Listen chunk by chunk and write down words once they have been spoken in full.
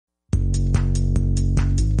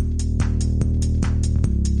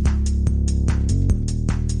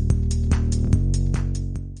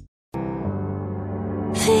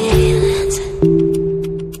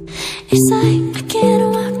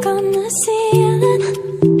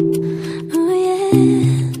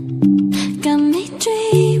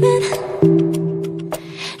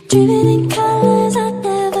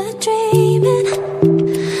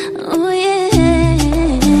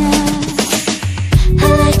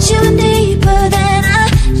you in deeper than I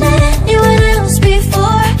let anyone else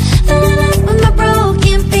before. Fell in love with my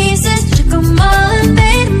broken pieces, took them all and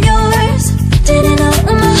made them yours. Didn't know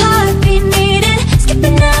what my heartbeat needed,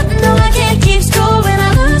 skipping out, no I can't keep score. When I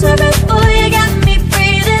lose my breath, boy, you got me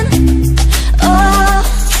breathing. Oh,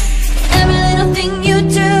 every little thing you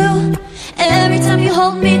do, every time you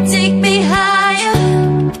hold me, take me higher,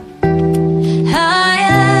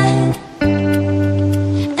 higher.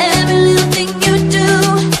 Every little thing you do,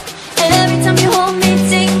 every time you hold me,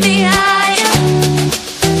 take me higher,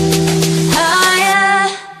 higher.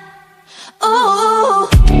 Oh,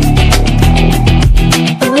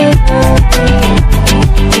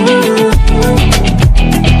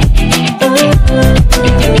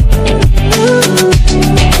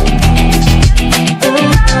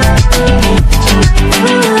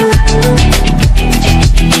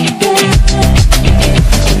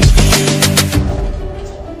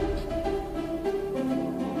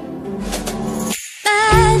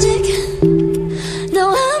 magic. No,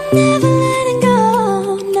 I'm never letting go.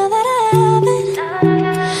 Now that I have it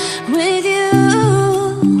with you.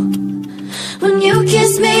 When you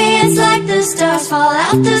kiss me, it's like the stars fall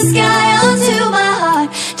out the sky onto my heart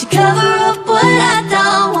to cover up what I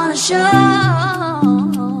don't wanna show.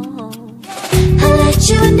 I let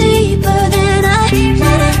you in deeper than I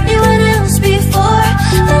let anyone else before.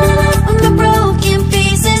 Fell in love with my broken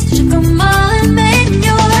pieces, took them all and made them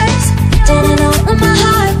yours. Didn't know what my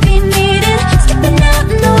heartbeat needed, skipping out,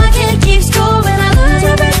 no I can't keep score. When I lose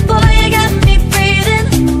my breath, boy, you got me breathing.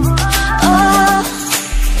 Oh,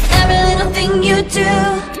 every little thing you do,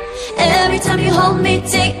 every time you hold me,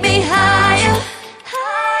 take me higher,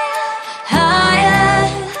 higher.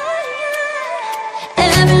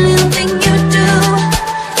 Every little thing you do,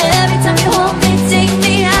 every time you hold me, take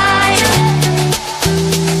me higher,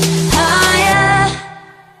 higher.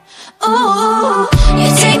 Oh, you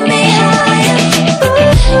take me higher,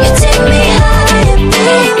 you take me higher,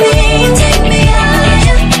 baby, you take me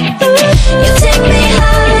higher, you take me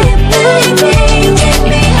higher, baby, you take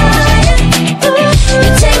me higher, you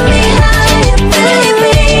take me higher,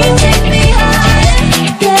 baby, you take me higher,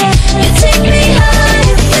 yeah, you take me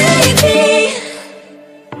higher, baby.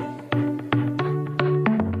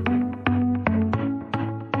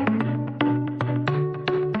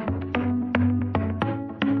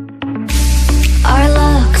 Our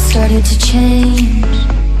luck started to change.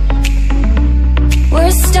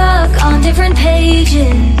 We're stuck on different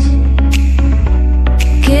pages.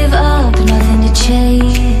 Give up, nothing to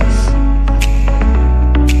chase.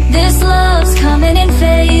 This love's coming in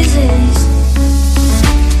phases.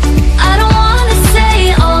 I don't wanna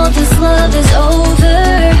say all this love is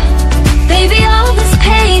over. Baby, all this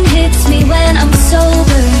pain hits me when I'm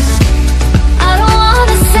sober. I don't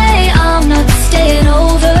wanna say I'm not staying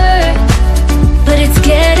over, but it's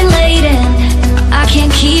getting late and I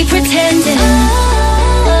can't keep pretending.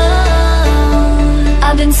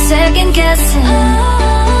 I've been second guessing.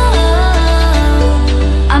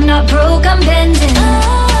 I'm not broke, I'm bending.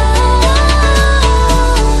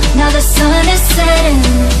 Now the sun is setting.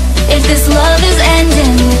 If this love is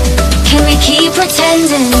ending, can we keep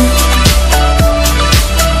pretending?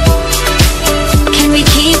 Can we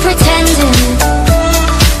keep pretending?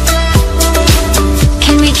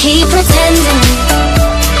 Can we keep pretending?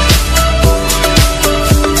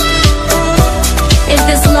 If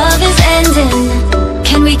this love is ending,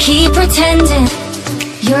 can we keep pretending?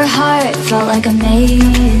 Your heart felt like a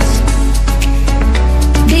maze.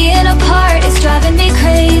 Being apart is driving me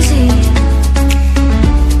crazy.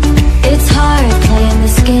 It's hard playing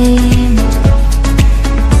this game.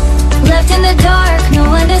 Left in the dark, no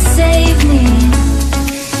one to save me.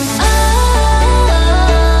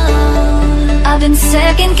 I've been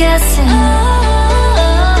second guessing.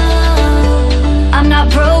 I'm not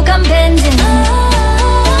broke, I'm bending.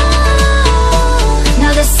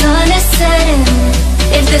 Now the sun is setting.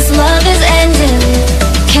 If this love is ending,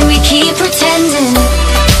 can we keep pretending?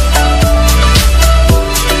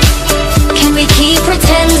 Can we keep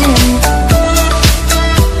pretending?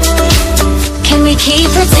 Can we keep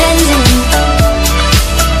pretending?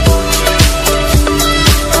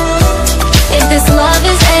 If this love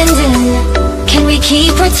is ending, can we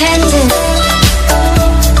keep pretending?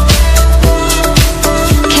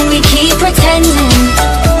 Can we keep pretending?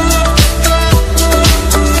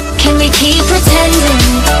 Can we keep pretending?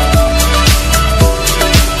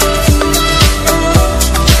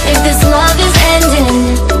 If this love is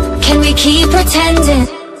ending, can we keep pretending?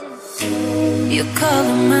 You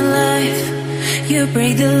color my life, you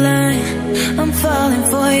break the line. I'm falling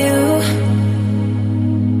for you.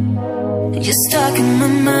 You're stuck in my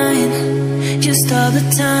mind, just all the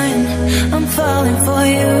time. I'm falling for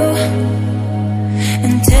you.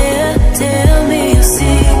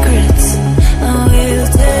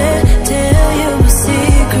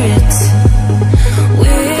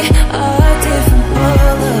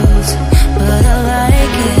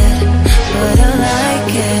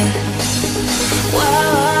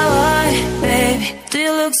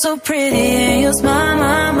 so pretty and your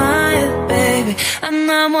smile, my, baby. I'm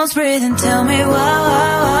almost breathing, tell me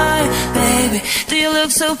why, baby. Do you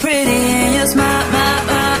look so pretty and your smile, my,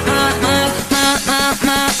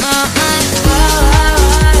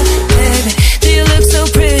 baby. Do you look so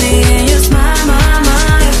pretty and your smile,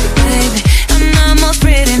 my, baby. I'm almost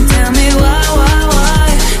breathing, tell me why,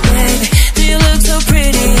 baby. Do you look so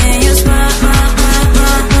pretty and your smile, yeah.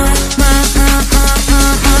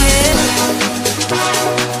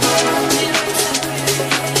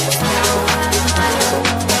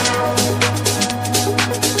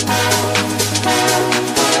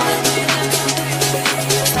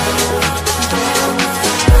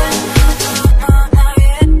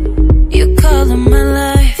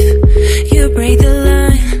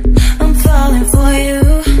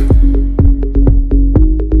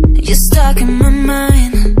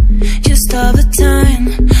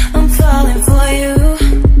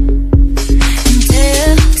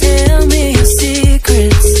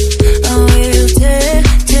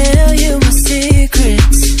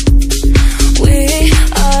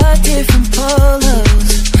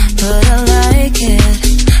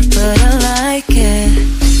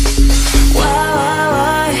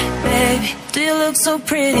 So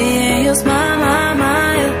pretty and your smile,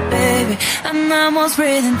 my, baby. I'm almost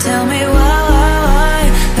breathing, tell me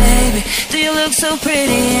why, baby. Do you look so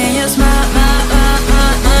pretty and your smile,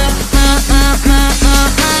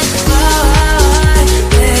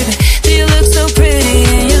 baby. Do you look so pretty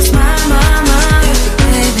and your smile,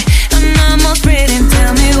 baby. I'm almost breathing,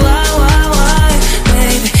 tell me why,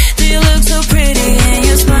 baby. Do you look so pretty and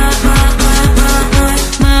your smile,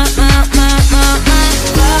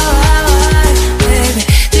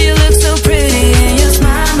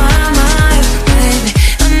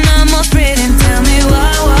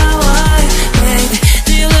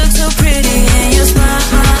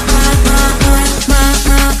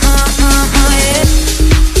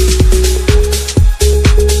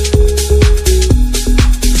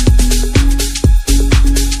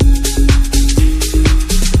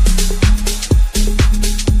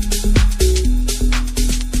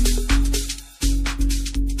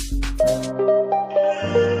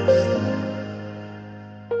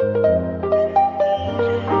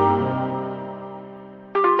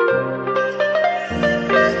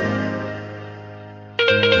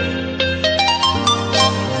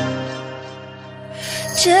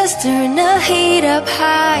 Just turn the heat up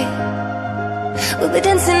high. We'll be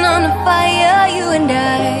dancing on the fire, you and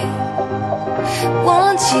I.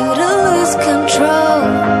 Want you to lose control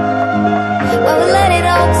while we let it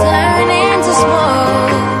all turn into smoke.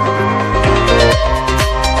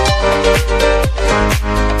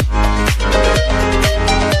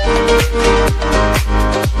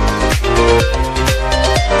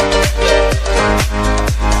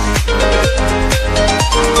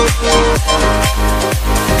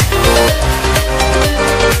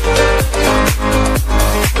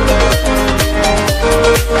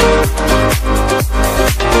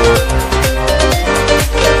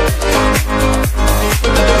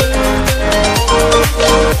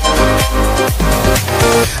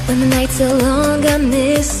 When the nights are long, I'm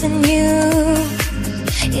missing you.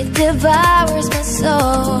 It devours my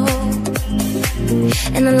soul.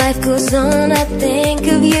 And the life goes on, I think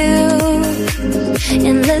of you.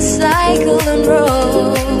 In the cycle and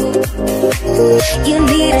roll. You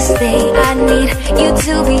need to stay, I need you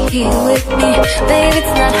to be here with me. Baby,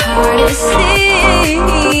 it's not hard to see.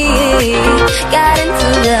 Got into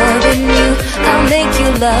loving you, I'll make you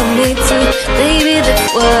love me too. Baby, that's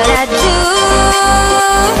what I do.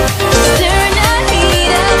 Turn the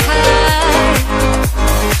heat up high.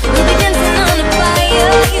 We'll be dancing on the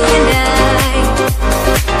fire, you and I.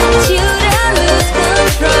 Want you to lose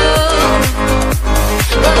control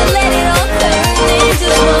while we let it all turn into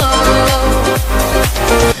smoke.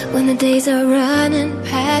 When the days are running,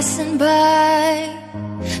 passing by,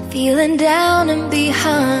 feeling down and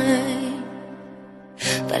behind,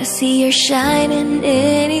 but I see you're shining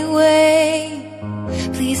anyway.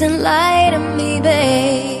 Please enlighten me,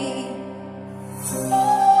 babe.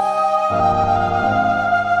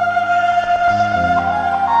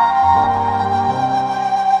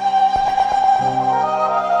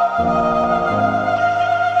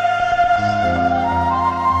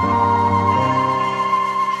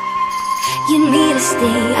 You need to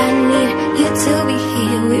stay, I need you to be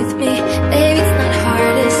here with me. Baby, it's not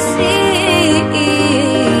hard to see.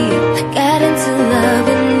 Got into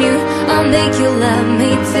loving you, I'll make you love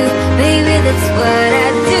me too. Baby, that's what